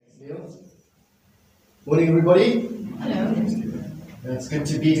Morning, everybody. Hello. It's good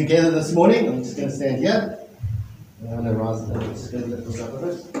to be together this morning. I'm just going to stand here. I'm going to rise and just going to lift this up a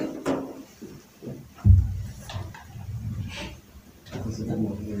bit.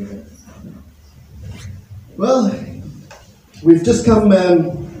 Here we go. Well, we've just come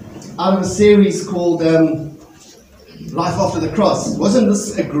out of a series called Life After the Cross. Wasn't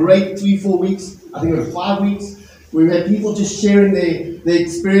this a great 3-4 weeks? I think it was 5 weeks. We had people just sharing their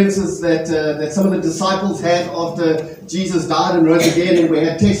experiences that some of the disciples had after Jesus died and rose again, and we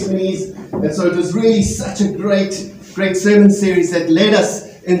had testimonies. And so it was really such a great sermon series that led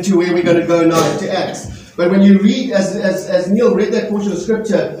us into where we're going to go now, into Acts. But when you read, as Neil read that portion of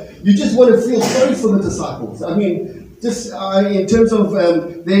scripture, you just want to feel sorry for the disciples. I mean, just in terms of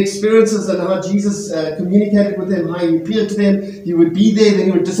their experiences and how Jesus communicated with them, how he appeared to them. He would be there, then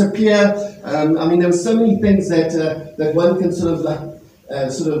he would disappear. I mean, there were so many things that one can sort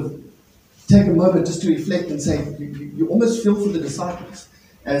of take a moment just to reflect and say, you almost feel for the disciples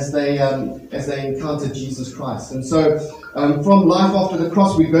as they encountered Jesus Christ. And so, from Life After the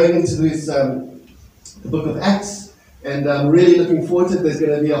Cross, we're going into this the book of Acts, and I'm really looking forward to it. There's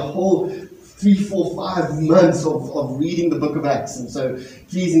going to be a whole 3, 4, 5 months of reading the book of Acts. And so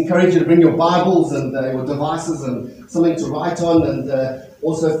please encourage you to bring your Bibles and your devices and something to write on, and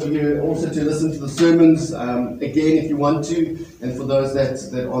also for you also to listen to the sermons again if you want to, and for those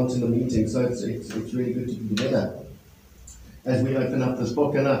that aren't in the meeting. So it's really good to be together as we open up this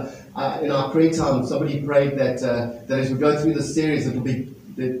book. And in our prayer time, somebody prayed that as we go through this series, it will be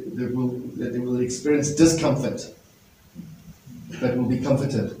that they will experience discomfort, but will be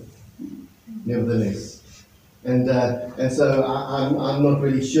comforted nevertheless. And so I'm not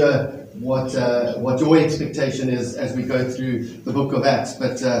really sure what your expectation is as we go through the book of Acts,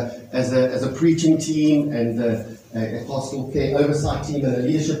 but as a preaching team and a pastoral care oversight team and a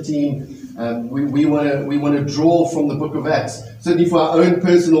leadership team, we want to draw from the book of Acts, certainly for our own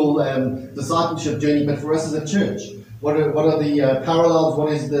personal discipleship journey, but for us as a church. What are the parallels?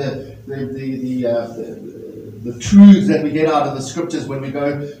 What is the truths that we get out of the scriptures when we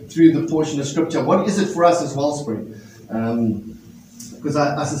go through the portion of scripture? What is it for us as Wellspring? Because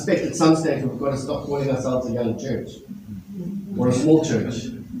I suspect at some stage we've got to stop calling ourselves a young church or a small church.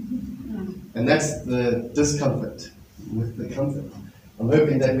 And that's the discomfort with the comfort. I'm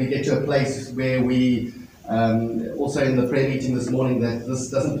hoping that we get to a place where we, also in the prayer meeting this morning, that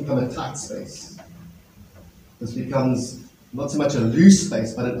this doesn't become a tight space. This becomes not so much a loose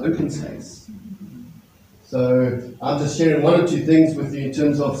space, but an open space. So I'm just sharing 1 or 2 things with you in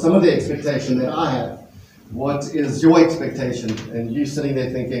terms of some of the expectation that I have. What is your expectation? And you sitting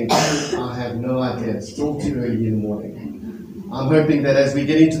there thinking, I have no idea. It's still too early in the morning. I'm hoping that as we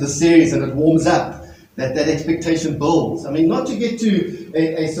get into the series and it warms up, that expectation builds. I mean, not to get to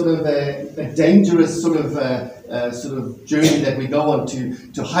a sort of a dangerous sort of journey that we go on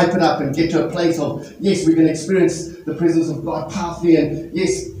to hype it up and get to a place of, yes, we're going to experience the presence of God powerfully, and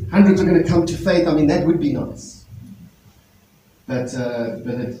yes, hundreds are going to come to faith. I mean, that would be nice. But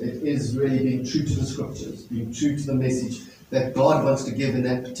it is really being true to the scriptures, being true to the message that God wants to give in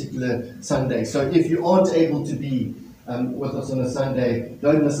that particular Sunday. So if you aren't able to be with us on a Sunday,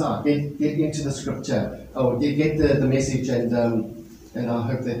 don't miss out. Get into the scripture, or get the message, and I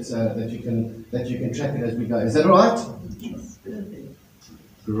hope that you can track it as we go. Is that all right? Yes.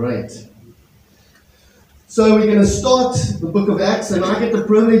 Great. So we're going to start the book of Acts, and I get the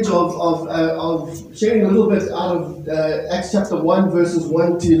privilege of sharing a little bit out of Acts chapter 1, verses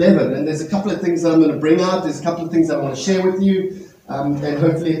 1 to 11. And there's a couple of things that I'm going to bring out. There's a couple of things that I want to share with you. And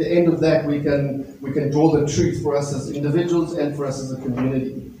hopefully at the end of that we can draw the truth for us as individuals and for us as a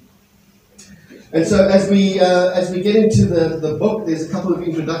community. And so as we get into the book, there's a couple of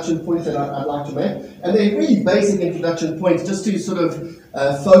introduction points that I'd like to make. And they're really basic introduction points just to sort of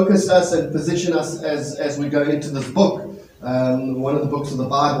focus us and position us as we go into this book, one of the books of the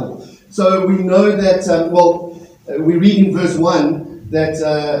Bible. So we know that, we read in verse 1 that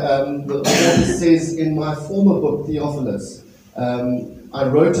the author says, "In my former book, Theophilus, I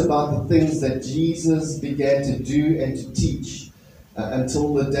wrote about the things that Jesus began to do and to teach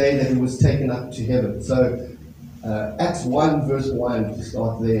until the day that he was taken up to heaven." So Acts 1 verse 1 to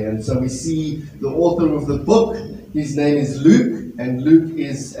start there. And so we see the author of the book, his name is Luke, and Luke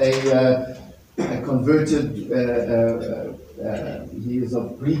is a converted, he is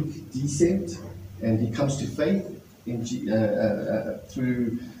of Greek descent, and he comes to faith in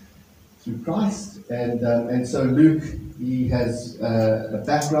through Christ. And so Luke, he has a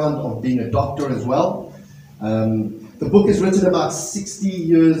background of being a doctor as well. The book is written about 60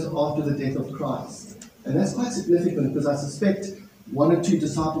 years after the death of Christ. And that's quite significant because I suspect 1 or 2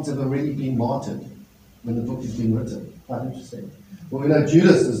 disciples have already been martyred when the book is being written. Quite interesting. Well, we know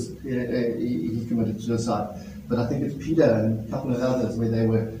Judas he committed suicide, but I think it's Peter and a couple of others where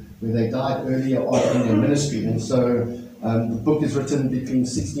they died earlier on in their ministry. And so the book is written between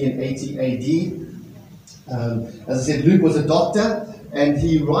 60 and 80 AD. As I said, Luke was a doctor, and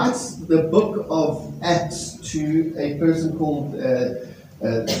he writes the book of Acts to a person called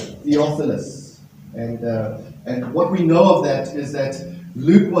Theophilus. And what we know of that is that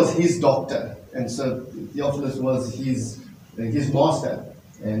Luke was his doctor, and so Theophilus was his master,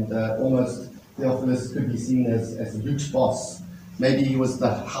 and almost Theophilus could be seen as Luke's boss. Maybe he was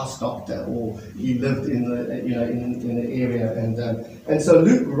the house doctor, or he lived in the area, and so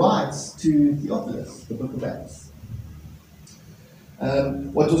Luke writes to Theophilus the book of Acts.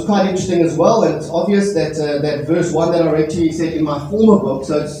 What was quite interesting as well, and it's obvious that that verse 1 that I read to you, he said, in my former book,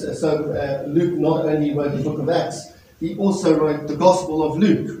 so Luke not only wrote the book of Acts, he also wrote the Gospel of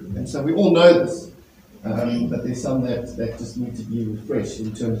Luke. And so we all know this, but there's some that just need to be refreshed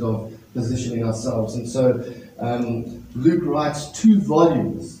in terms of positioning ourselves. And so Luke writes 2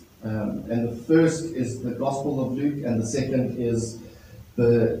 volumes, and the first is the Gospel of Luke, and the second is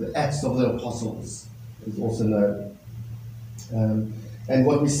the Acts of the Apostles, is also known. And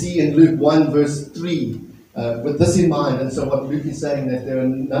what we see in Luke 1 verse 3, with this in mind, and so what Luke is saying, that there are a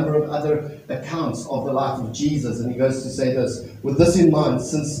number of other accounts of the life of Jesus, and he goes to say this, with this in mind,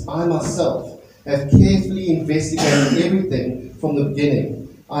 since I myself have carefully investigated everything from the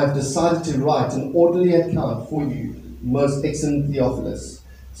beginning, I have decided to write an orderly account for you, most excellent Theophilus,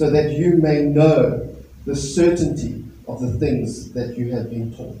 so that you may know the certainty of the things that you have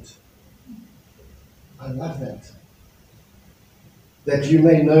been taught. I love that. That you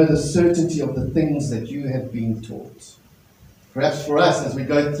may know the certainty of the things that you have been taught. Perhaps for us, as we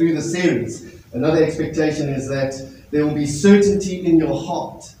go through the series, another expectation is that there will be certainty in your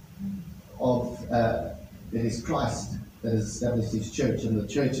heart of that it is Christ that has established his church, and the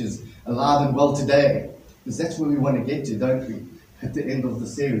church is alive and well today. Because that's where we want to get to, don't we? At the end of the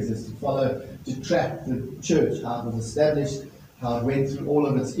series, is to track the church, how it was established, how it went through all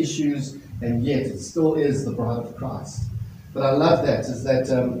of its issues, and yet it still is the bride of Christ. But I love that, is that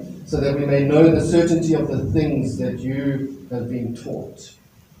so that we may know the certainty of the things that you have been taught.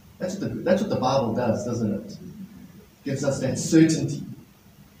 That's what the Bible does, doesn't it? Gives us that certainty.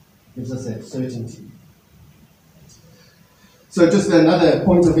 Gives us that certainty. So just another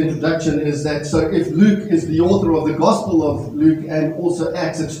point of introduction is that, so if Luke is the author of the Gospel of Luke and also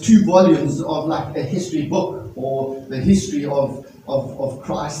Acts, it's 2 volumes of like a history book, or the history of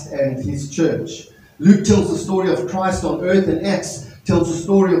Christ and his church. Luke tells the story of Christ on earth, and Acts tells the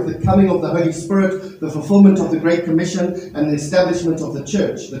story of the coming of the Holy Spirit, the fulfillment of the Great Commission, and the establishment of the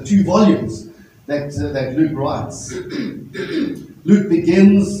church. The 2 volumes that Luke writes. Luke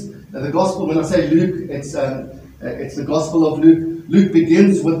begins the Gospel. When I say Luke, it's the Gospel of Luke. Luke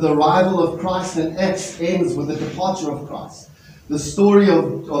begins with the arrival of Christ, and Acts ends with the departure of Christ. The story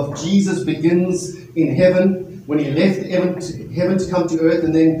of Jesus begins in heaven, when he left heaven to come to earth,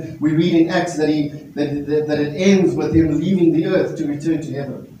 and then we read in Acts that it ends with him leaving the earth to return to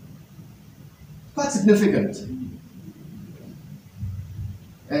heaven. Quite significant.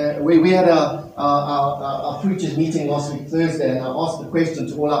 We had our preachers meeting last week, Thursday, and I asked the question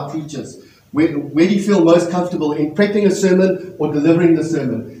to all our preachers, where do you feel most comfortable, in prepping a sermon or delivering the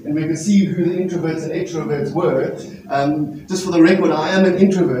sermon? And we could see who the introverts and extroverts were. Just for the record, I am an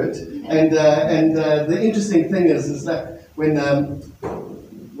introvert, and the interesting thing is that when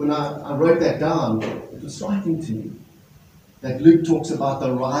I wrote that down, it was striking to me that Luke talks about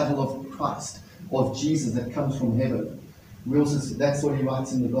the arrival of Christ, of Jesus that comes from heaven. We also that's what he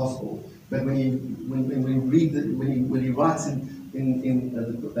writes in the Gospel. But when he writes in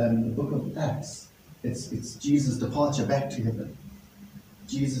the book of Acts, it's Jesus' departure back to heaven.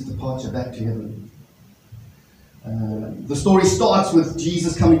 Jesus' departure back to heaven. The story starts with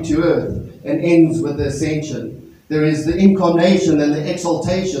Jesus coming to earth and ends with the ascension. There is the incarnation and the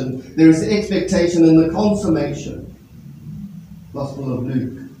exaltation. There is the expectation and the consummation. Gospel of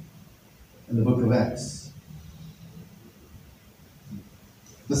Luke and the book of Acts.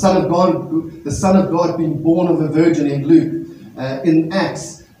 The Son of God being born of a virgin in Luke. In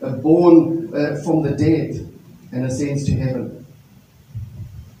Acts, born from the dead and ascends to heaven.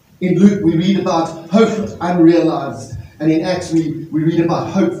 In Luke, we read about hope unrealized, and in Acts, we read about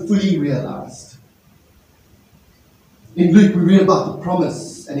hope fully realized. In Luke, we read about the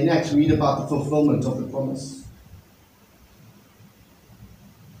promise, and in Acts, we read about the fulfillment of the promise.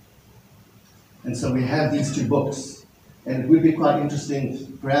 And so we have these 2 books. And it would be quite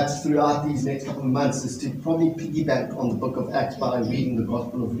interesting, perhaps throughout these next couple of months, is to probably piggyback on the book of Acts by reading the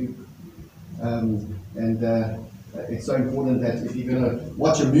Gospel of Luke. It's so important that if you're going to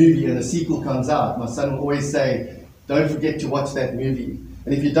watch a movie and a sequel comes out, my son will always say, don't forget to watch that movie.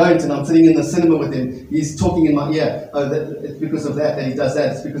 And if you don't, and I'm sitting in the cinema with him, he's talking in my ear, oh, it's because of that he does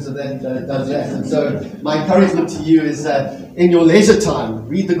that, it's because of that he does that. And so my encouragement to you is in your leisure time,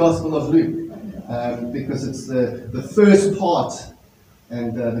 read the Gospel of Luke, because it's the first part,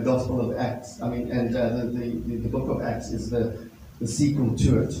 and the Gospel of Acts, the book of Acts is the sequel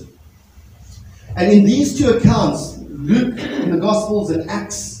to it. And in these two accounts, Luke in the Gospels and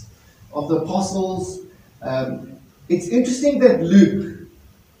Acts of the Apostles, it's interesting that Luke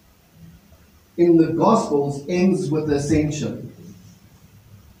in the Gospels ends with the ascension.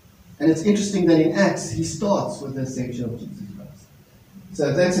 And it's interesting that in Acts he starts with the ascension of Jesus Christ.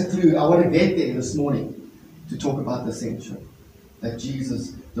 So that's a clue. I want to get there this morning to talk about the ascension, that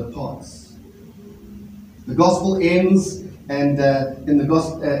Jesus departs. The Gospel ends, and in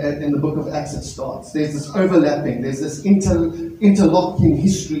the book of Acts it starts. There's this overlapping, there's this interlocking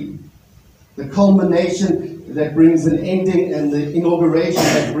history. The culmination that brings an ending, and the inauguration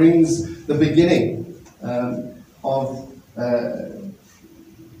that brings the beginning of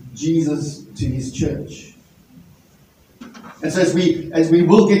Jesus to his church. And so as we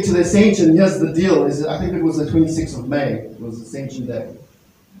will get to the ascension, here's the deal. I think it was the 26th of May. It was Ascension Day.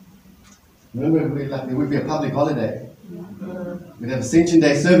 Remember, there would be a public holiday. We'd have Ascension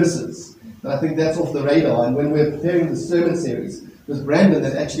Day services. But I think that's off the radar. And when we're preparing the sermon series, it was Brandon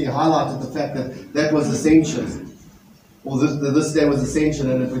that actually highlighted the fact that was Ascension. Or this day was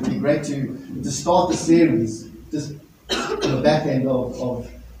Ascension, and it would be great to start the series just on the back end of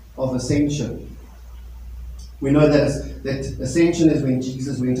Ascension. We know that Ascension is when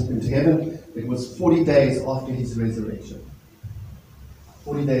Jesus went up into heaven. It was 40 days after his resurrection.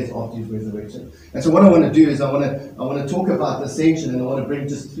 40 days after his resurrection. And so what I want to do is I want to talk about the ascension, and I want to bring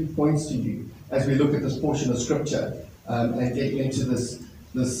just 3 points to you as we look at this portion of scripture and get into this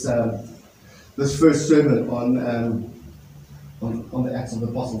first sermon on the Acts of the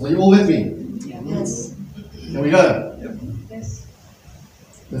Apostles. Are you all with me? Yes. Here we go. Yep. Yes.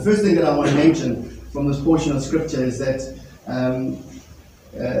 The first thing that I want to mention from this portion of scripture is that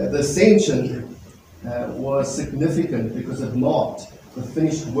the ascension was significant because it marked the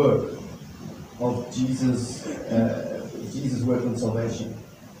finished work of Jesus' work on salvation.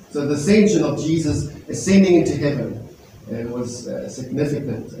 So the ascension of Jesus ascending into heaven was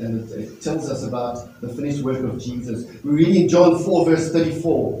significant, and it tells us about the finished work of Jesus. We read in John 4 verse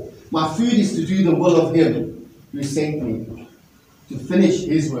 34, my food is to do the will of him who sent me, to finish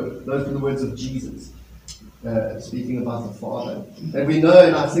his work. Those are the words of Jesus, speaking about the Father. And we know,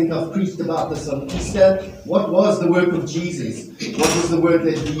 and I think I've preached about this on Easter, what was the work of Jesus? What was the work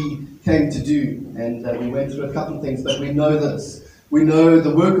that he came to do? And we went through a couple of things, but we know this. We know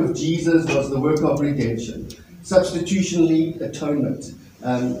the work of Jesus was the work of redemption, substitutionary atonement.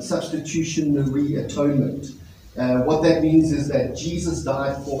 Substitutionary atonement. What that means is that Jesus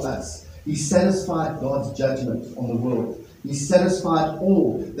died for us. He satisfied God's judgment on the world. He satisfied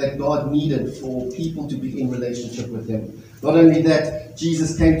all that God needed for people to be in relationship with him. Not only that,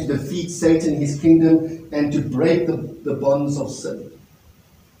 Jesus came to defeat Satan, his kingdom, and to break the bonds of sin.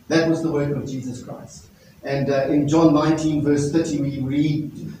 That was the work of Jesus Christ. And in John 19 verse 30 we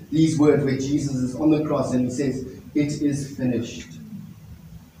read these words where Jesus is on the cross and he says, it is finished.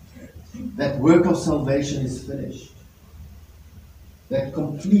 That work of salvation is finished. That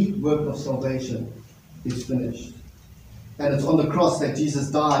complete work of salvation is finished. And it's on the cross that Jesus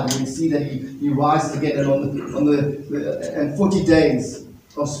died, and we see that he rises again, and 40 days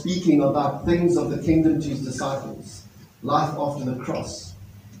of speaking about things of the kingdom to his disciples, life after the cross.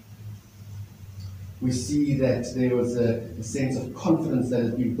 We see that there was a sense of confidence that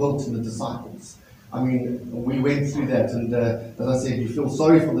has been built in the disciples. I mean, we went through that, and as I said, you feel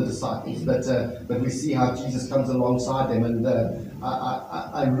sorry for the disciples, but we see how Jesus comes alongside them, and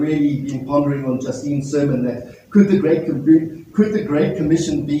I really been pondering on Justine's sermon that could the Great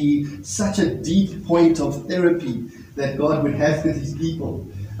Commission be such a deep point of therapy that God would have with his people?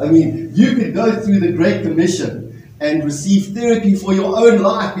 I mean, you could go through the Great Commission and receive therapy for your own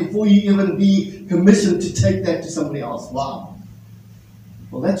life before you even be commissioned to take that to somebody else. Wow.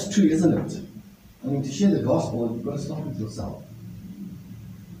 Well, that's true, isn't it? I mean, to share the gospel, you've got to start with yourself.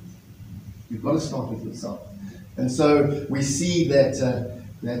 You've got to start with yourself. And so we see that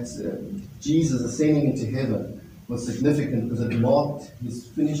Jesus ascending into heaven was significant because it marked his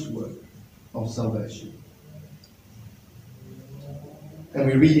finished work of salvation. And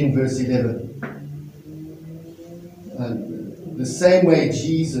we read in verse 11, the same way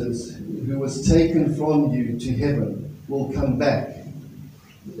Jesus, who was taken from you to heaven, will come back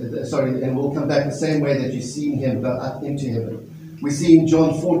and will come back the same way that you've seen him go up into heaven. We see in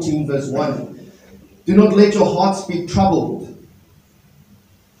John 14 verse 1, do not let your hearts be troubled.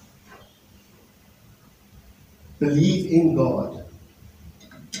 Believe in God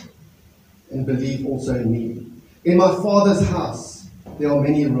and believe also in me. In my Father's house there are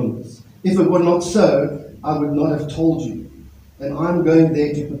many rooms. If it were not so, I would not have told you. And I'm going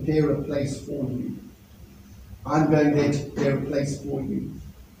there to prepare a place for you. I'm going there to prepare a place for you.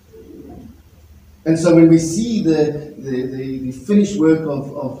 And so when we see the finished work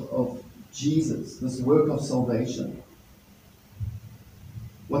of Jesus, this work of salvation,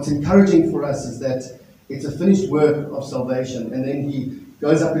 what's encouraging for us is that it's a finished work of salvation, and then he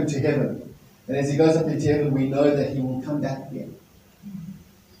goes up into heaven. And as he goes up into heaven, we know that he will come back again.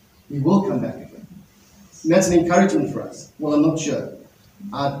 He will come back again. And that's an encouragement for us. Well, I'm not sure.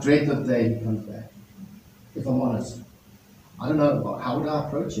 I dread the day he comes back, if I'm honest. I don't know. How would I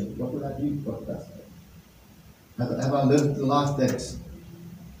approach him? What would I do? What would I say? Have I lived the life that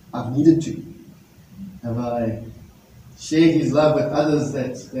I've needed to? Have I shared his love with others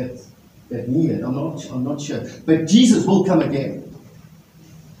that need it? I'm not sure. But Jesus will come again.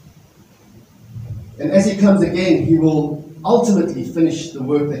 And as he comes again, he will ultimately finish the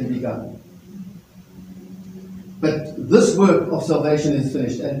work that he began. But this work of salvation is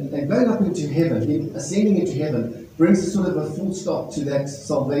finished. And going up into heaven, him ascending into heaven, brings a sort of a full stop to that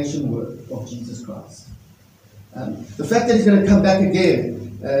salvation work of Jesus Christ. The fact that he's going to come back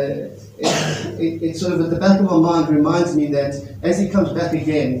again, it sort of at the back of my mind reminds me that as he comes back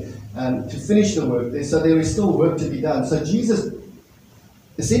again to finish the work, there is still work to be done. So Jesus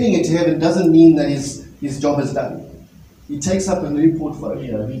ascending into heaven doesn't mean that his job is done. He takes up a new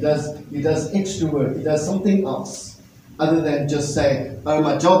portfolio. He does extra work. He does something else other than just say, "Oh,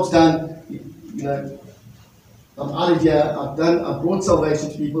 my job's done. I'm out of here. I've brought salvation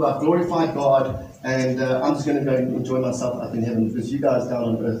to people. I've glorified God, and I'm just going to go and enjoy myself up in heaven because you guys down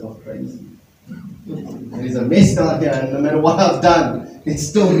on earth are crazy. There's a mess down here, and no matter what I've done, it's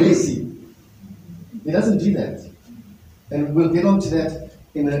still messy." He doesn't do that, and we'll get onto that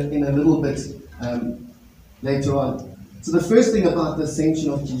in a little bit later on. So the first thing about the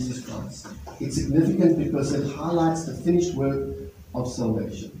ascension of Jesus Christ, it's significant because it highlights the finished work of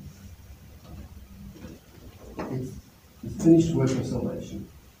salvation. It's the finished work of salvation.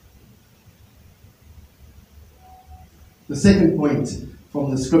 The second point from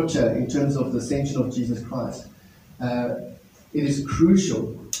the scripture in terms of the ascension of Jesus Christ, it is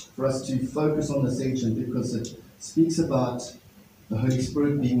crucial for us to focus on the ascension because it speaks about the Holy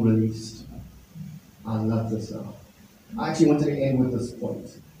Spirit being released. I love this now. I actually wanted to end with this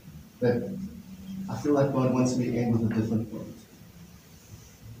point, but I feel like God wants me to end with a different point.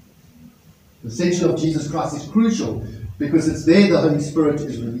 The ascension of Jesus Christ is crucial because it's there the Holy Spirit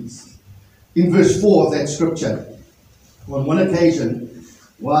is released. In verse 4 of that scripture, on one occasion,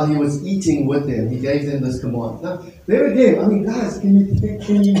 while he was eating with them, he gave them this command. Now, there again, I mean, guys, can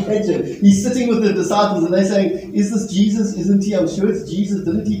you imagine? He's sitting with the disciples and they're saying, "Is this Jesus? Isn't he? I'm sure it's Jesus.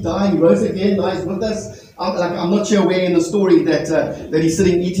 Didn't he die? He rose again. Now he's with us." I'm not sure where in the story that he's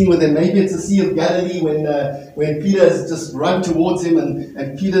sitting eating with them. Maybe it's the Sea of Galilee when Peter has just run towards him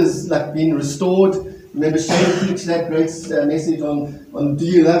and Peter's like being restored. Remember Shane preached that great message on "Do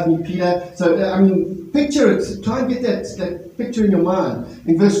you love me, Peter?" So picture it. Try and get that picture in your mind.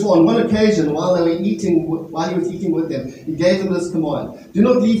 In verse 4, on one occasion, while he was eating with them, he gave them this command: "Do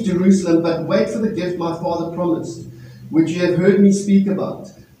not leave Jerusalem, but wait for the gift my Father promised, which you have heard me speak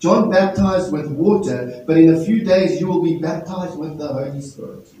about. John baptized with water, but in a few days you will be baptized with the Holy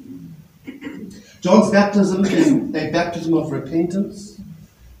Spirit." John's baptism is a baptism of repentance.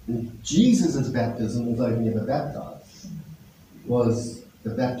 And Jesus' baptism, although he never baptized, was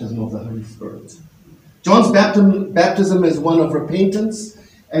the baptism of the Holy Spirit. John's baptism is one of repentance,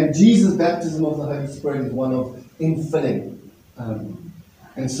 and Jesus' baptism of the Holy Spirit is one of infilling.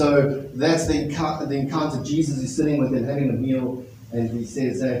 And so that's the encounter. Jesus is sitting with them, having a meal, and he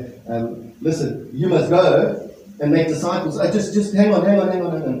says, "Listen, you must go and make disciples." Just hang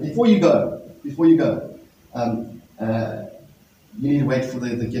on. Before you go, you need to wait for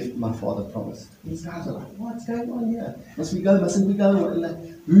the gift my Father promised. These guys are like, "What's going on here? Must we go? Mustn't we go?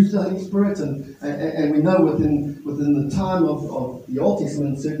 Who's the Holy Spirit?" And we know within the time of the Old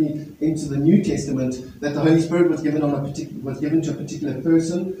Testament, certainly into the New Testament, that the Holy Spirit was given to a particular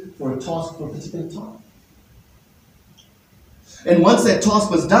person for a task for a particular time. And once that task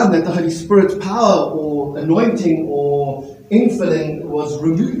was done, that the Holy Spirit's power or anointing or infilling was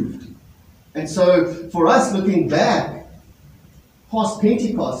removed. And so for us looking back, past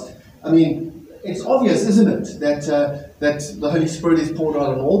Pentecost, I mean, it's obvious, isn't it, that the Holy Spirit is poured out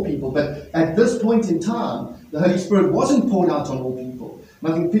on all people. But at this point in time, the Holy Spirit wasn't poured out on all people.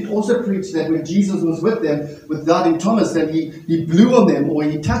 And I think Pete also preached that when Jesus was with them, with doubting Thomas, that he blew on them, or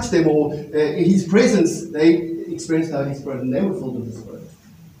he touched them, or in his presence, they experienced the Holy Spirit, and they were filled with the Spirit.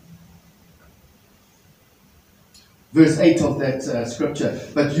 Verse 8 of that scripture,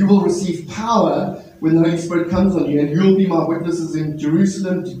 but you will receive power when the Holy Spirit comes on you, and you'll be my witnesses in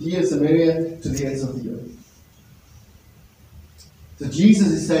Jerusalem, Judea, Samaria, to the ends of the earth. So Jesus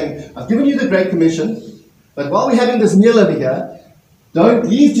is saying, I've given you the Great Commission, but while we're having this meal over here, don't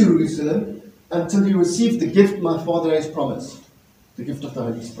leave Jerusalem until you receive the gift my Father has promised, the gift of the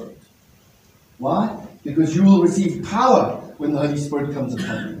Holy Spirit. Why? Because you will receive power when the Holy Spirit comes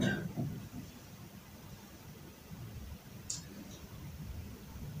upon you.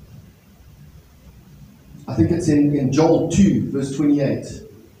 I think it's in Joel 2, verse 28.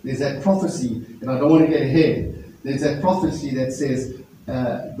 There's that prophecy, and I don't want to get ahead. There's that prophecy that says,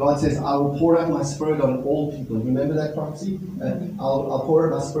 God says, I will pour out my Spirit on all people. Remember that prophecy? I'll pour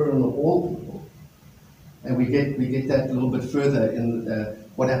out my Spirit on all people. And we get that a little bit further in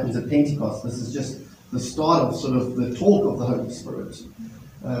what happens at Pentecost. This is just the start of sort of the talk of the Holy Spirit.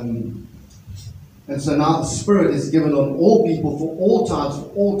 And so now the Spirit is given on all people for all times, for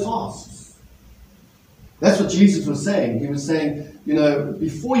all tasks. That's what Jesus was saying. He was saying,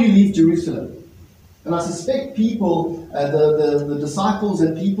 before you leave Jerusalem, and I suspect people, the disciples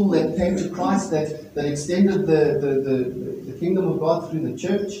and people that came to Christ, that extended the kingdom of God through the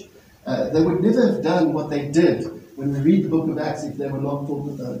church, they would never have done what they did when we read the book of Acts if they were not filled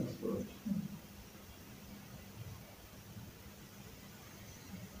with the Holy Spirit.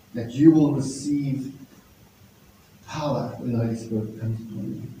 That you will receive power when the Holy Spirit comes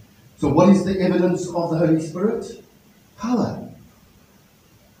upon you. So what is the evidence of the Holy Spirit? Power.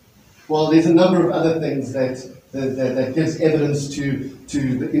 Well, there's a number of other things that gives evidence to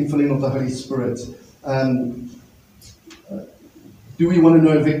the infilling of the Holy Spirit. Do we want to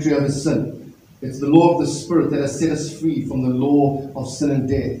know victory over sin? It's the law of the Spirit that has set us free from the law of sin and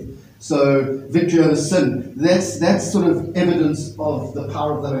death. So victory over sin, that's sort of evidence of the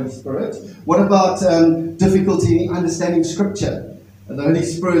power of the Holy Spirit. What about difficulty in understanding Scripture? The Holy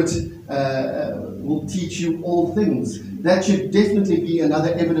Spirit will teach you all things. That should definitely be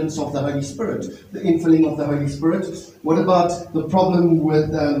another evidence of the Holy Spirit, the infilling of the Holy Spirit. What about the problem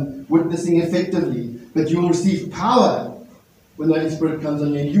with witnessing effectively? That you will receive power when the Holy Spirit comes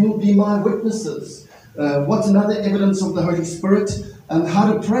on you. You will be my witnesses. What's another evidence of the Holy Spirit?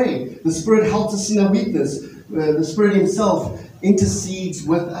 How to pray. The Spirit helps us in our weakness. The Spirit Himself intercedes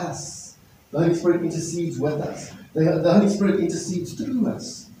with us. The Holy Spirit intercedes with us. The Holy Spirit intercedes through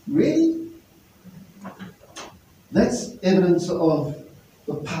us. Really? That's evidence of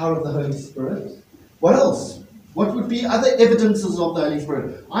the power of the Holy Spirit. What else? What would be other evidences of the Holy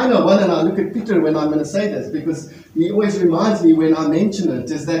Spirit? I know one, and I look at Peter when I'm going to say this, because he always reminds me when I mention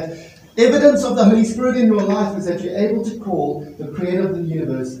it, is that evidence of the Holy Spirit in your life is that you're able to call the Creator of the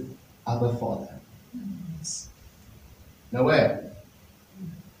universe Abba Father. No way.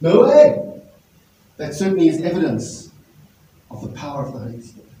 No way. That certainly is evidence of the power of the Holy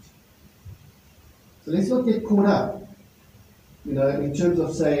Spirit. So let's not get caught up, in terms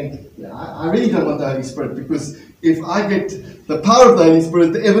of saying, I really don't want the Holy Spirit, because if I get the power of the Holy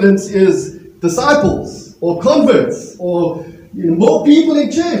Spirit, the evidence is disciples or converts or more people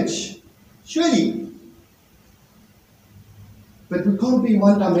in church. Surely. But we can't be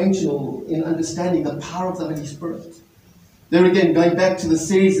one-dimensional in understanding the power of the Holy Spirit. There again, going back to the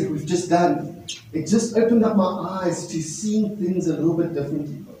series that we've just done, it just opened up my eyes to seeing things a little bit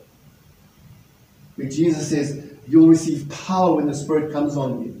differently. Where Jesus says, you'll receive power when the Spirit comes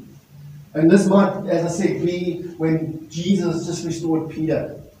on you. And this might, as I said, be when Jesus just restored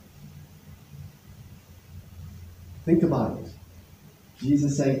Peter. Think about it.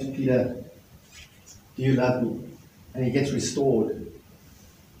 Jesus saying to Peter, do you love me? And he gets restored.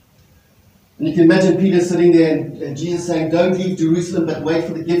 And you can imagine Peter sitting there and Jesus saying, don't leave Jerusalem, but wait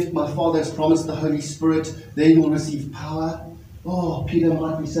for the gift my Father has promised, the Holy Spirit. Then you will receive power. Oh, Peter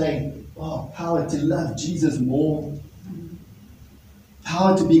might be saying, power to love Jesus more.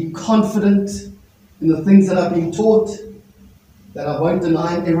 Power to be confident in the things that I've been taught, that I won't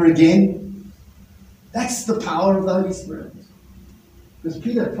deny ever again. That's the power of the Holy Spirit. Because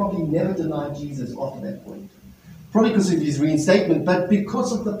Peter probably never denied Jesus after that point. Probably because of his reinstatement, but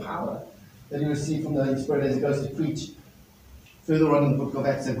because of the power that he received from the Holy Spirit as he goes to preach further on in the book of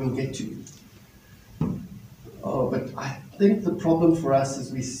Acts that we'll get to. But think the problem for us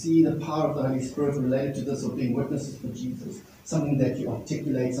is we see the power of the Holy Spirit related to this of being witnesses for Jesus. Something that you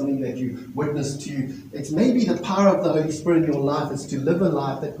articulate, something that you witness to. It's maybe the power of the Holy Spirit in your life is to live a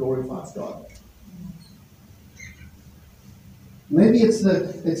life that glorifies God. Maybe it's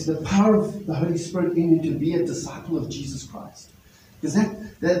the power of the Holy Spirit in you to be a disciple of Jesus Christ. Because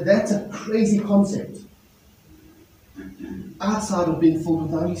that's a crazy concept. Outside of being filled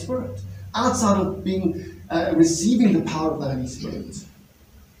with the Holy Spirit. Outside of being receiving the power of the Holy Spirit.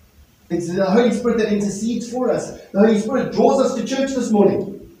 It's the Holy Spirit that intercedes for us. The Holy Spirit draws us to church this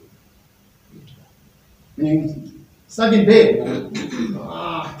morning. When you stuck in bed,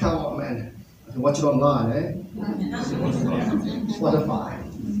 come on, man. I can watch it online, eh? Spotify.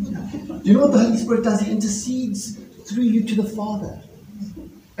 Do you know what the Holy Spirit does? He intercedes through you to the Father.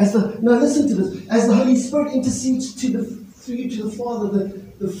 Listen to this. As the Holy Spirit intercedes through you to the Father,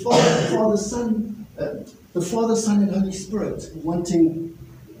 the Father, Son, and Holy Spirit, wanting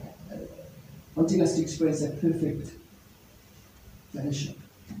us to experience that perfect fellowship.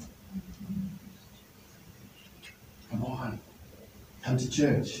 Come on, come to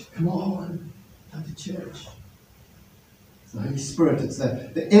church. Come on, come to church. It's the Holy Spirit. It's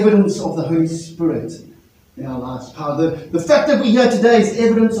the evidence of the Holy Spirit in our lives. Power. The fact that we're here today is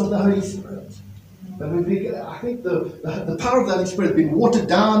evidence of the Holy Spirit. But I think the power of the Holy Spirit has been watered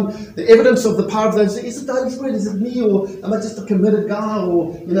down. The evidence of the power of the Holy Spirit, is it the Holy Spirit? Is it me? Or am I just a committed guy?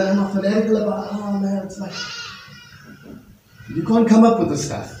 Or am I fanatical about, it's like, you can't come up with this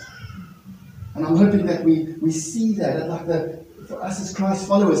stuff. And I'm hoping that we see that. For us as Christ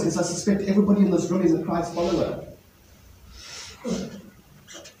followers, because I suspect everybody in this room is a Christ follower.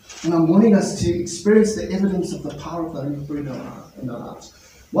 And I'm wanting us to experience the evidence of the power of the Holy Spirit in our lives.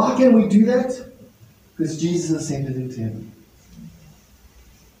 Why can we do that? Because Jesus ascended into heaven.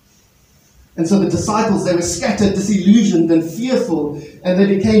 And so the disciples, they were scattered, disillusioned, and fearful, and they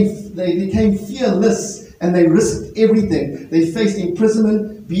became fearless, and they risked everything. They faced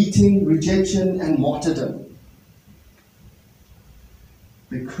imprisonment, beating, rejection, and martyrdom.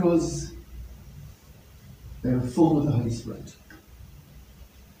 Because they were filled with the Holy Spirit.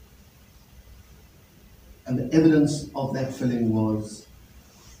 And the evidence of that filling was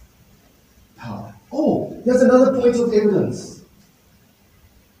power. Oh, here's another point of evidence.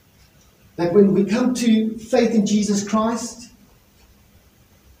 That when we come to faith in Jesus Christ,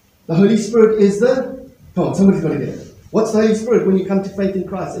 the Holy Spirit is come on, somebody's got to get it. What's the Holy Spirit when you come to faith in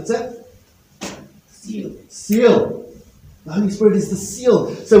Christ? It's a seal. Seal. The Holy Spirit is the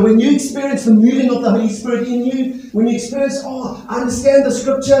seal. So when you experience the moving of the Holy Spirit in you, when you experience, I understand the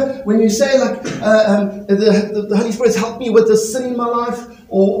scripture, when you say the Holy Spirit's helped me with this sin in my life,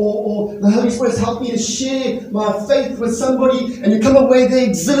 or the Holy Spirit's helped me to share my faith with somebody, and you come away there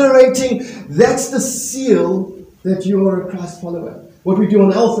exhilarating, that's the seal that you are a Christ follower. What we do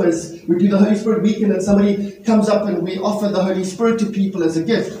on Alpha is we do the Holy Spirit weekend, and somebody comes up and we offer the Holy Spirit to people as a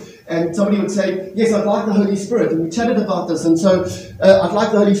gift. And somebody would say, yes, I'd like the Holy Spirit. And we chatted about this. And so I'd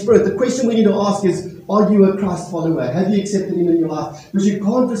like the Holy Spirit. The question we need to ask is, are you a Christ follower? Have you accepted Him in your life? Because you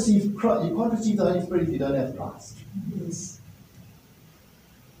can't receive the Holy Spirit if you don't have Christ. Yes.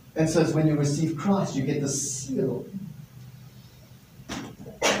 And so it's when you receive Christ, you get the seal.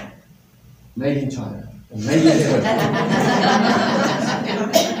 Made in China. Made in heaven.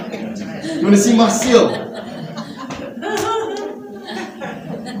 You want to see my seal?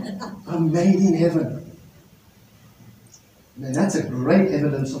 I'm made in heaven. And that's a great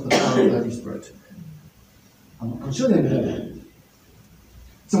evidence of the power of the Holy Spirit. I'm sure they know that.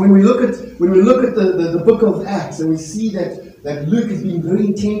 So when we look at the book of Acts, and we see that Luke has been very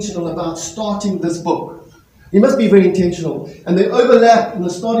intentional about starting this book. He must be very intentional. And the overlap in the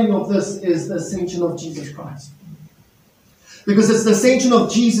starting of this is the ascension of Jesus Christ. Because it's the ascension of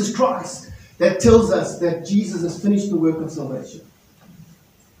Jesus Christ that tells us that Jesus has finished the work of salvation.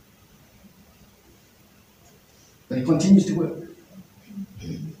 But He continues to work.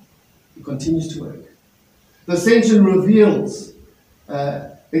 He continues to work. The ascension reveals,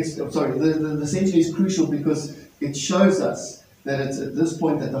 the ascension is crucial because it shows us that it's at this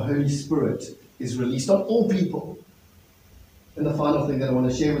point that the Holy Spirit is released on all people. And the final thing that I want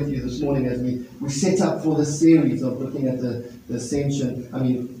to share with you this morning as we set up for this series of looking at the ascension,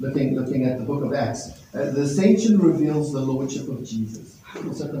 looking at the book of Acts. The ascension reveals the Lordship of Jesus.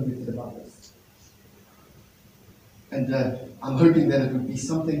 I'm so convicted about this. And I'm hoping that it would be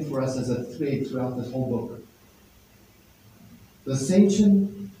something for us as a thread throughout this whole book. The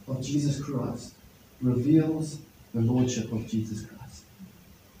ascension of Jesus Christ reveals the Lordship of Jesus Christ.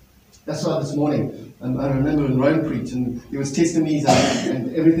 That's why this morning, I remember when Rome preached, and there was testimonies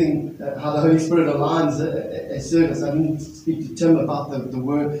and everything, how the Holy Spirit aligns a service. I didn't speak to Tim about the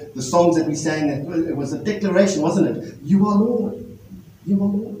word, the songs that we sang. It was a declaration, wasn't it? You are Lord. You are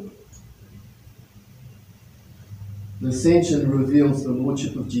Lord. The ascension reveals the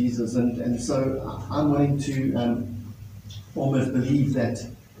Lordship of Jesus, and so I'm wanting to almost believe that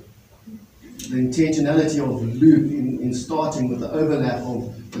the intentionality of Luke in starting with the overlap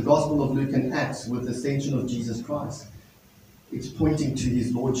of the Gospel of Luke and Acts with the ascension of Jesus Christ, it's pointing to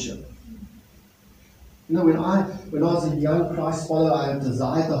his Lordship. You know, when I was a young Christ follower, I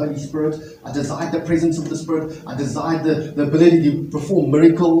desired the Holy Spirit, I desired the presence of the Spirit, I desired the ability to perform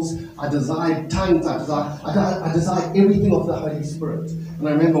miracles, I desired tongues, I desired everything of the Holy Spirit. And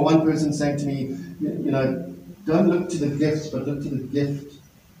I remember one person saying to me, you know, don't look to the gifts, but look to the gift,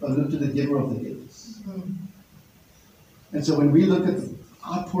 or look to the giver of the gifts. And so when we look at the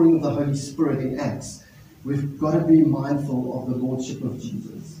outpouring of the Holy Spirit in Acts, we've got to be mindful of the Lordship of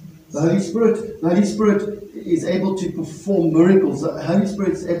Jesus. The Holy Spirit is able to perform miracles. The Holy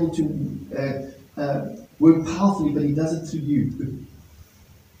Spirit is able to work powerfully, but he does it through you.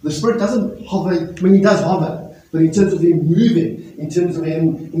 The Spirit doesn't hover, I mean, he does hover, but in terms of him moving, in terms of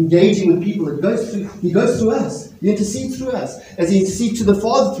him engaging with people, he goes through us. He intercedes through us. As he intercedes to the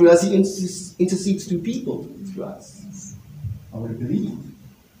Father through us, he intercedes to people through us. I would believe.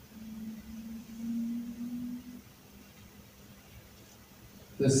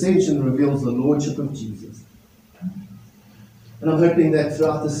 The ascension reveals the Lordship of Jesus. And I'm hoping that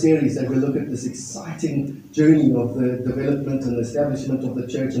throughout the series that we'll look at this exciting journey of the development and establishment of the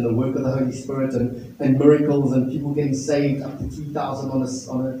church and the work of the Holy Spirit and miracles and people getting saved, up to 3,000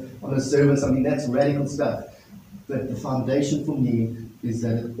 on a service. I mean, that's radical stuff. But the foundation for me is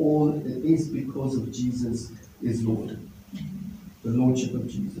that it is because of Jesus is Lord. The Lordship of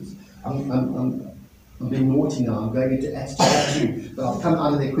Jesus. I'm being naughty now. I'm going into Acts chapter 2, but I'll come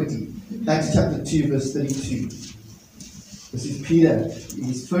out of there quickly. Acts chapter 2, verse 32. This is Peter,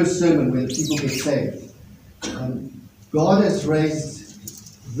 his first sermon where the people get saved. God has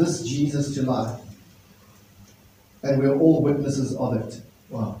raised this Jesus to life, and we're all witnesses of it.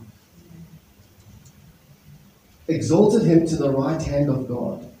 Wow. Exalted him to the right hand of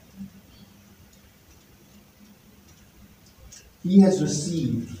God. He has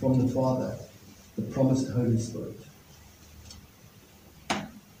received from the Father the promised Holy Spirit.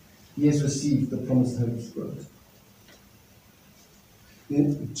 He has received the promised Holy Spirit.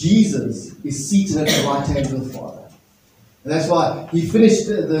 Jesus is seated at the right hand of the Father. And that's why he finished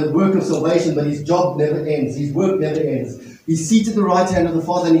the work of salvation, but his job never ends. His work never ends. He's seated at the right hand of the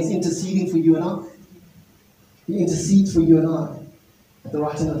Father, and he's interceding for you and I. He intercedes for you and I at the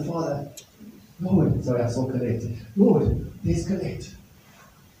right hand of the Father. Lord, sorry, I saw Colette. Lord, there's Colette.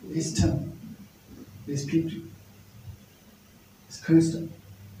 There's Tim. There's Peter. There's Kirsten.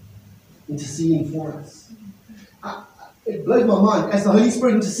 Interceding for us. It blows my mind. As the Holy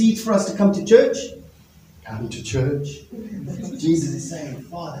Spirit intercedes for us to come to church, come to church. Jesus is saying,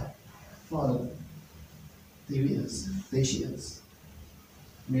 Father, there he is. There she is.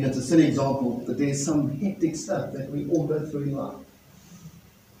 I mean, it's a silly example, but there's some hectic stuff that we all go through in life.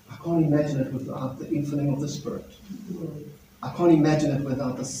 I can't imagine it without the infilling of the Spirit. I can't imagine it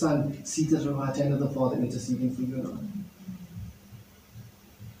without the Son seated at the right hand of the Father interceding for you and I.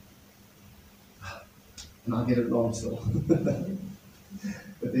 And I get it wrong still.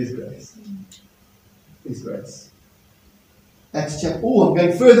 But there's grace. There's grace. Acts chapter... Oh, I'm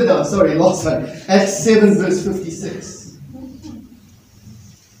going further down. Sorry, last one. Acts 7 verse 56.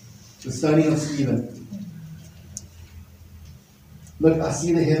 The stoning of Stephen. Look, I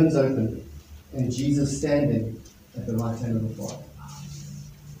see the heavens open and Jesus standing at the right hand of the Father.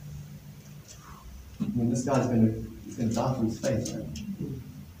 I mean, this guy's going to die for his faith, man.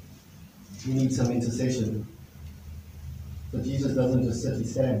 He needs some intercession. But Jesus doesn't just sit, he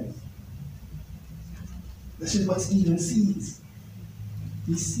stands. This is what Stephen sees.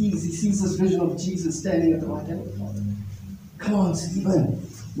 He sees this vision of Jesus standing at the right hand of the Father. Come on, Stephen.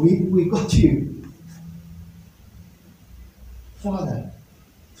 We got you. Father,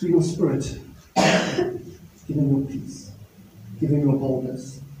 through your Spirit, give him your peace. Give him your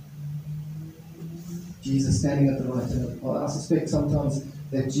boldness. Jesus standing at the right hand of the Father. I suspect sometimes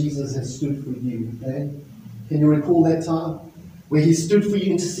that Jesus has stood for you. Okay? Can you recall that time where he stood for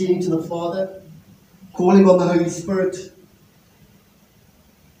you, interceding to the Father, calling on the Holy Spirit?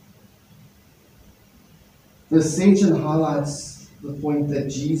 The ascension highlights the point that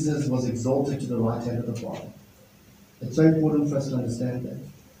Jesus was exalted to the right hand of the Father. It's so important for us to understand that.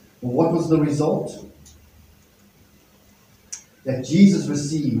 Well, what was the result? That Jesus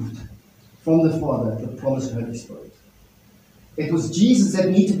received from the Father the promised Holy Spirit. It was Jesus that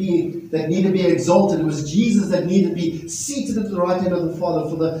needed to be exalted. It was Jesus that needed to be seated at the right hand of the Father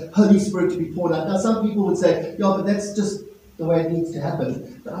for the Holy Spirit to be poured out. Now, some people would say, yeah, but that's just the way it needs to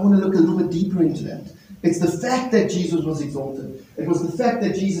happen. But I want to look a little bit deeper into that. It's the fact that Jesus was exalted. It was the fact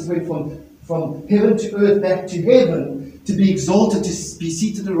that Jesus went from heaven to earth back to heaven to be exalted, to be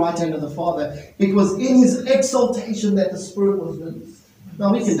seated at the right hand of the Father. It was in his exaltation that the Spirit was released.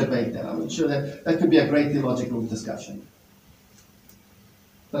 Now, we can debate that. I'm sure that could be a great theological discussion.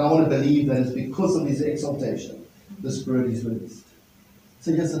 But I want to believe that it's because of his exaltation, the Spirit is released.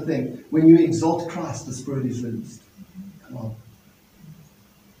 So here's the thing. When you exalt Christ, the Spirit is released. Come on.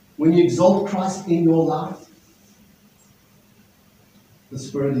 When you exalt Christ in your life, the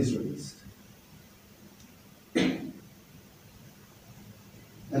Spirit is released. And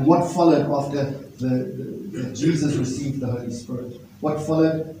what followed after Jesus received the Holy Spirit? What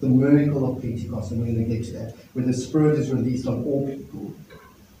followed? The miracle of Pentecost. And we're going to get to that. Where the Spirit is released on all people.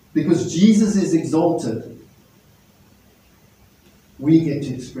 Because Jesus is exalted, we get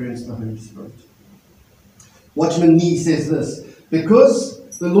to experience the Holy Spirit. Watchman Nee says this: because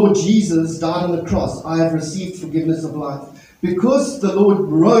the Lord Jesus died on the cross, I have received forgiveness of life. Because the Lord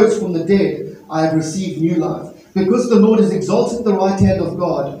rose from the dead, I have received new life. Because the Lord is exalted at the right hand of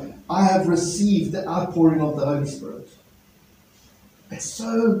God, I have received the outpouring of the Holy Spirit. It's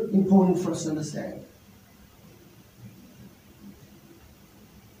so important for us to understand.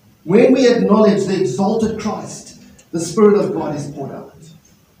 When we acknowledge the exalted Christ, the Spirit of God is poured out.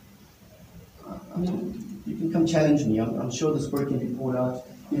 I mean, you can come challenge me. I'm sure the Spirit can be poured out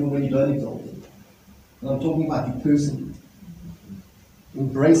even when you don't exalt Him. And I'm talking about you personally.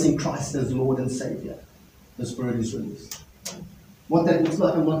 Embracing Christ as Lord and Savior, the Spirit is released. What that looks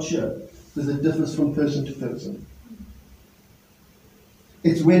like, I'm not sure, because it differs from person to person.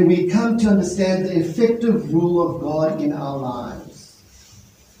 It's when we come to understand the effective rule of God in our lives.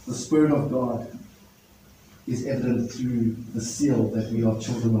 The Spirit of God is evident through the seal that we are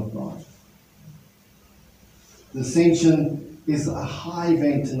children of God. The ascension is a high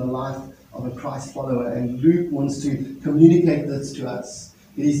event in the life of a Christ follower, and Luke wants to communicate this to us.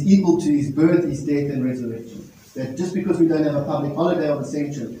 It is equal to his birth, his death, and resurrection. That just because we don't have a public holiday of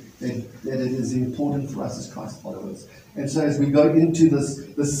ascension, that it is important for us as Christ followers. And so as we go into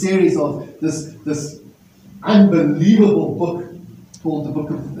this series of this unbelievable book called the book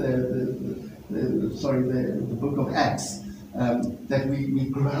of the book of Acts, that we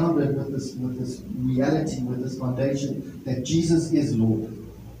grounded with this reality, with this foundation that Jesus is Lord.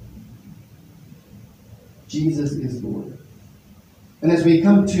 Jesus is Lord. And as we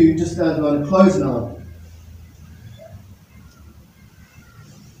come to just on a close now,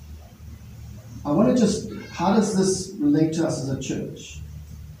 I want to how does this relate to us as a church?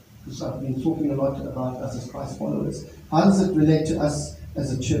 Because I've been talking a lot about us as Christ followers. How does it relate to us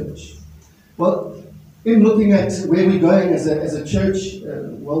as a church? Well, in looking at where we're going as a church,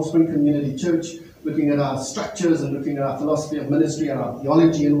 Wellspring Community Church, looking at our structures and looking at our philosophy of ministry and our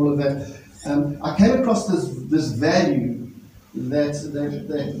theology and all of that, I came across this value that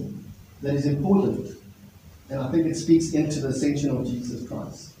is important, and I think it speaks into the ascension of Jesus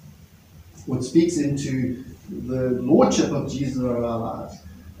Christ. What speaks into the lordship of Jesus over our lives.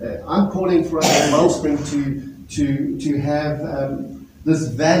 I'm calling for us at Wellspring to have this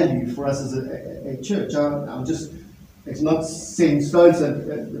value for us as a church. It's not setting stones,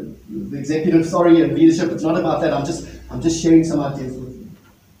 the executive, and leadership. It's not about that. I'm just sharing some ideas with you.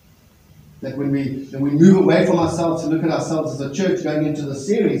 That when we move away from ourselves to look at ourselves as a church, going into the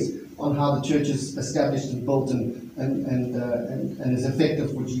series on how the church is established and built and is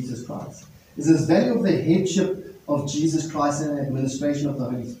effective for Jesus Christ, is this value of the headship of Jesus Christ and the administration of the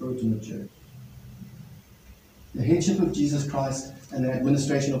Holy Spirit in the church. The headship of Jesus Christ and the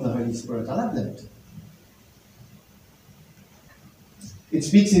administration of the Holy Spirit. I love that. It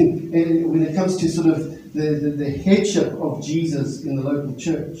speaks when it comes to sort of the headship of Jesus in the local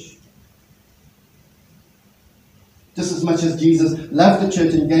church. Just as much as Jesus loved the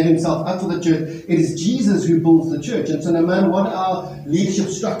church and gave himself up for the church, it is Jesus who builds the church. And so no matter what our leadership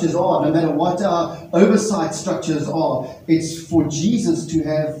structures are, no matter what our oversight structures are, it's for Jesus to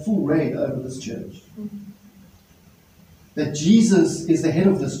have full reign over this church. That Jesus is the head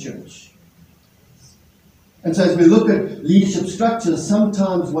of this church. And so as we look at leadership structures,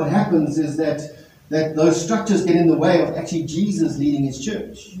 sometimes what happens is that those structures get in the way of actually Jesus leading his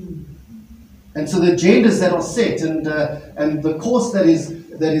church. And so the agendas that are set and the course that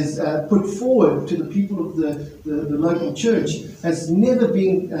is put forward to the people of the local church has never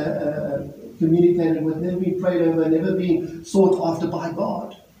been communicated with, never been prayed over, never been sought after by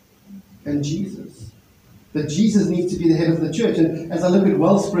God. and Jesus. That Jesus needs to be the head of the church. And as I look at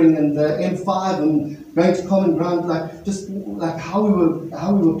Wellspring and M5 and going to Common Ground, just like how we were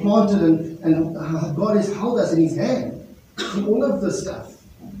planted and how God has held us in His hand in all of this stuff.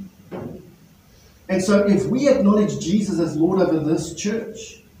 And so if we acknowledge Jesus as Lord over this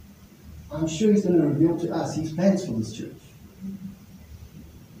church, I'm sure He's going to reveal to us His plans for this church.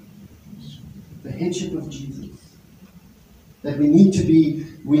 The headship of Jesus. That we need to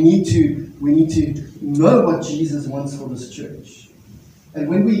know what Jesus wants for this church. And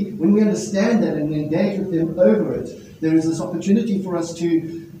when we understand that and we engage with Him over it, there is this opportunity for us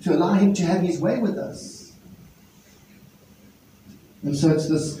to allow Him to have His way with us. And so it's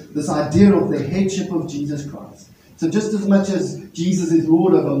this idea of the headship of Jesus Christ. So just as much as Jesus is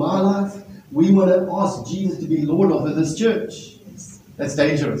Lord over my life, we want to ask Jesus to be Lord over this church. That's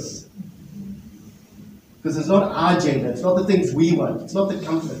dangerous. Because it's not our agenda, it's not the things we want, it's not the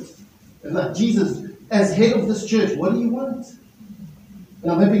comfort. It's like, Jesus, as head of this church, what do you want?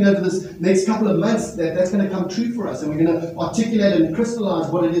 And I'm hoping over this next couple of months that's going to come true for us, and we're going to articulate and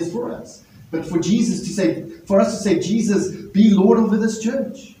crystallize what it is for us. But for us to say, Jesus, be Lord over this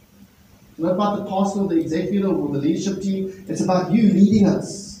church. It's not about the pastor or the executive or the leadership team, it's about you leading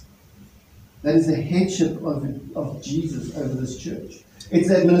us. That is the headship of Jesus over this church. It's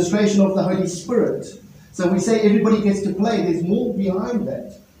the administration of the Holy Spirit. So we say everybody gets to play. There's more behind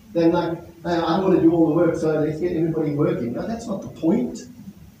that than I don't want to do all the work, so let's get everybody working. No, that's not the point.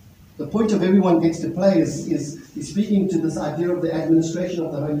 The point of everyone gets to play is speaking to this idea of the administration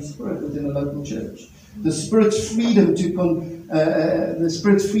of the Holy Spirit within a local church. The Spirit's freedom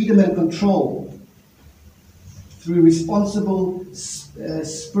and control through responsible,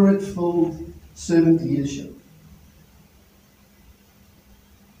 Spirit-filled servant leadership.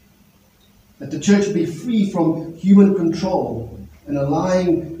 That the church be free from human control and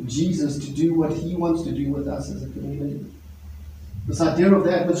allowing Jesus to do what He wants to do with us as a community. This idea of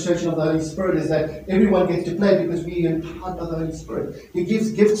the administration of the Holy Spirit is that everyone gets to play because we are empowered by the Holy Spirit. He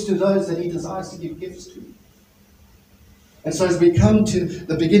gives gifts to those that He desires to give gifts to. And so as we come to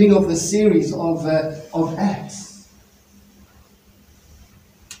the beginning of the series of Acts,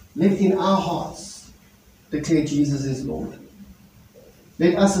 let in our hearts declare Jesus is Lord.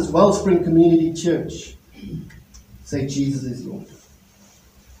 Let us as Wellspring Community Church say Jesus is Lord.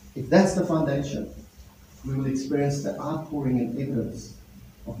 If that's the foundation, we will experience the outpouring and evidence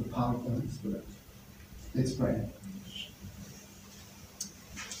of the power of the Holy Spirit. Let's pray.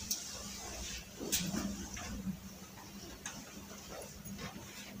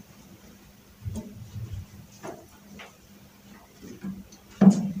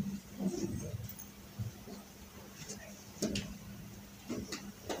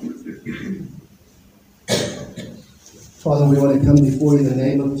 Father, we want to come before you in the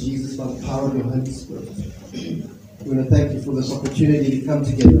name of Jesus by the power of your Holy Spirit. We want to thank you for this opportunity to come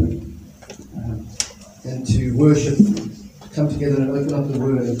together and to worship, come together and open up the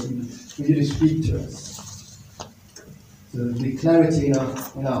Word and for you to speak to us. So there be clarity in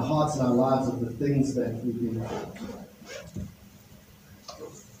our hearts and our lives of the things that we've been.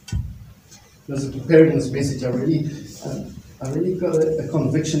 As I'm preparing this message, I really got a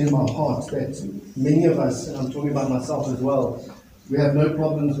conviction in my heart that many of us, and I'm talking about myself as well, we have no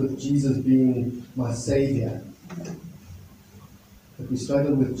problems with Jesus being my Savior. But we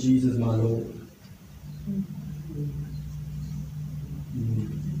struggle with Jesus, my Lord.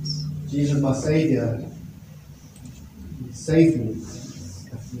 Jesus, my Savior, save me.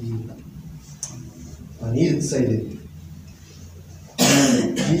 I needed saving.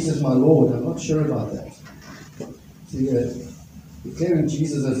 Jesus, my Lord, I'm not sure about that. See, declaring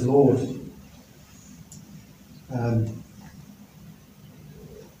Jesus as Lord,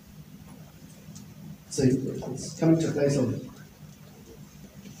 so it's coming to a place of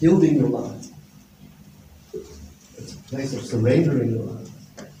yielding your life. It's a place of surrendering your life.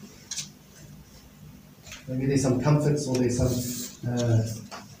 Maybe there's some comforts or there's some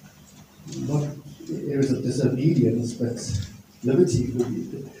not areas of disobedience, but liberty for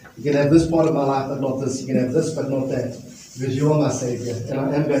you. You can have this part of my life, but not this. You can have this, but not that. Because you are my Savior, and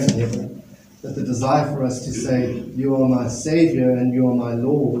I am going to heaven. But the desire for us to say, you are my Savior and you are my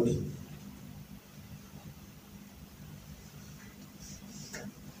Lord.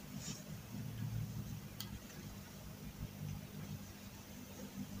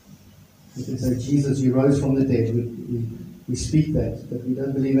 We can say, Jesus, you rose from the dead. We speak that, but we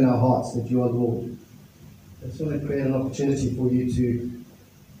don't believe in our hearts that you are Lord. I just want to create an opportunity for you to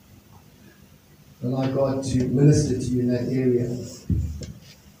allow God to minister to you in that area.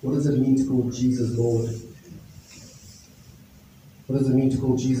 What does it mean to call Jesus Lord? What does it mean to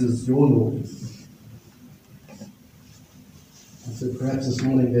call Jesus your Lord? And so perhaps this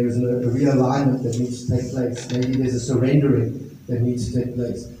morning there is a realignment that needs to take place. Maybe there's a surrendering that needs to take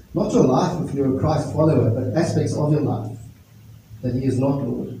place. Not your life if you're a Christ follower, but aspects of your life that He is not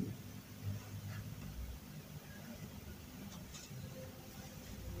Lord.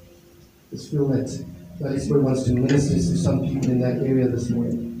 I just feel that the Holy Spirit wants to minister to some people in that area this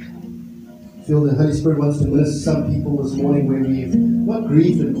morning. I feel the Holy Spirit wants to minister to some people this morning where we've not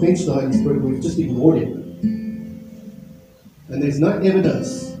grieved and quenched the Holy Spirit, we've just ignored Him. And there's no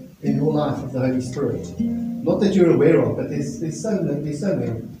evidence in your life of the Holy Spirit. Not that you're aware of, but there's so many.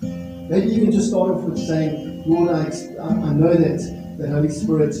 Maybe you can just start off with saying, Lord, I know that the Holy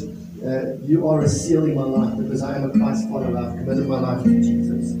Spirit, you are a seal in my life because I am a Christ follower. I've committed my life to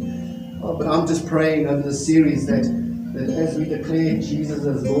Jesus. But I'm just praying over this series that as we declare Jesus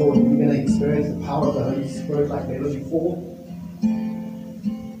as Lord, we're going to experience the power of the Holy Spirit like never before.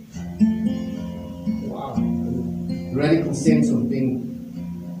 Wow. A radical sense of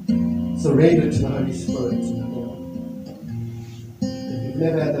being surrendered to the Holy Spirit. If you've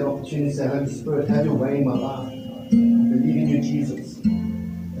never had that opportunity to say, Holy Spirit, have your way in my life. I believe in you, Jesus.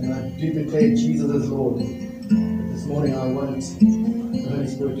 And I do declare Jesus as Lord. But this morning I want the Holy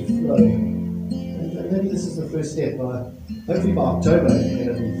Spirit to flow. And maybe this is the first step. Hopefully by October you're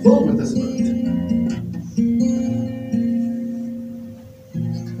going to be filled with the Spirit.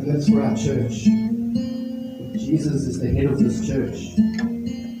 And that's for our church. Jesus is the head of this church.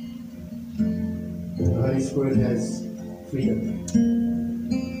 The Holy Spirit has freedom.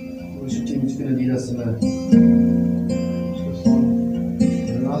 The worship team is going to lead us in a